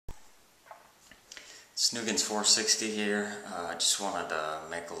Snoogans 460 here. I just wanted to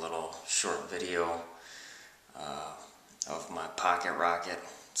make a little short video of my pocket rocket.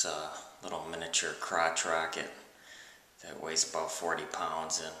 It's a little miniature crotch rocket that weighs about 40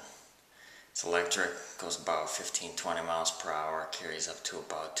 pounds and it's electric, goes about 15-20 miles per hour, carries up to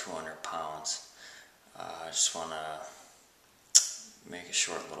about 200 pounds. I just want to make a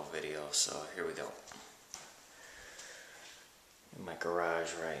short little video, so here we go. In my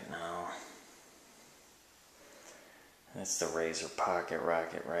garage right now. That's the Razor pocket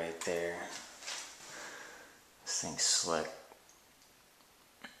rocket right there. This thing's slick.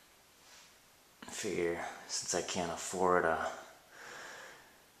 I figure since I can't afford a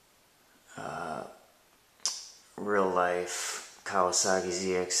real life Kawasaki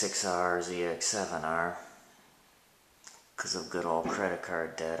ZX6R, ZX7R, because of good old credit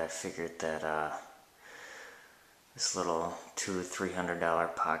card debt, I figured that this little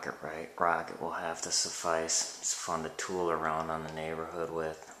 $200-300 pocket rocket will have to suffice. It's fun to tool around on the neighborhood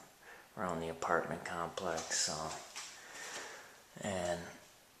with, around the apartment complex. So, and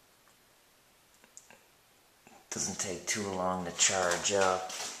it doesn't take too long to charge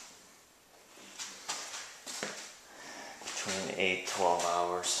up. Between 8-12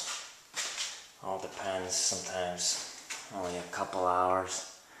 hours. All depends. Sometimes only a couple hours.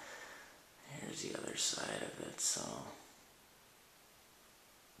 Here's the other side of it, so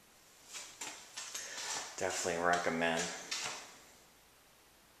definitely recommend.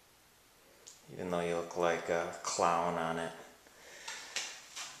 Even though you look like a clown on it,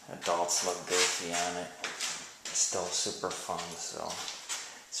 adults look goofy on it, it's still super fun. So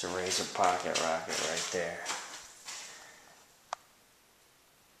it's a Razor pocket rocket right there.